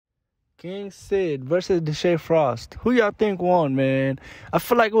King Sid versus Deshae Frost. Who y'all think won, man? I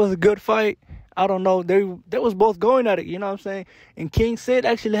feel like it was a good fight. I don't know. They was both going at it, you know what I'm saying? And King Sid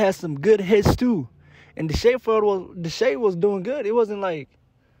actually has some good hits too. And Deshae was doing good. It wasn't like,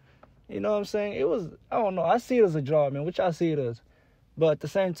 you know what I'm saying? It was, I don't know. I see it as a draw, man, which I see it as. But at the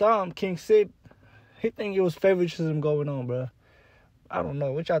same time, King Sid, he think it was favoritism going on, bro. I don't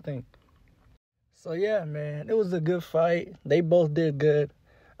know. What y'all think? So, yeah, man, it was a good fight. They both did good.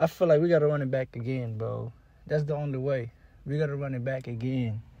 I feel like we got to run it back again, bro. That's the only way. We got to run it back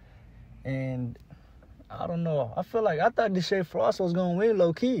again. And I don't know. I thought Deshae Frost was going to win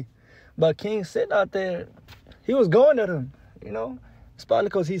low-key. But King Sid out there, he was going at him, you know. It's probably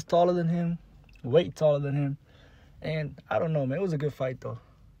because he's taller than him, way taller than him. And I don't know, man. It was a good fight, though.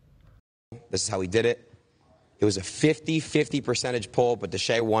 This is how he did it. It was a 50-50 percentage poll, but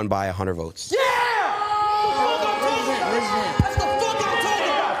Deshae won by 100 votes. Yeah!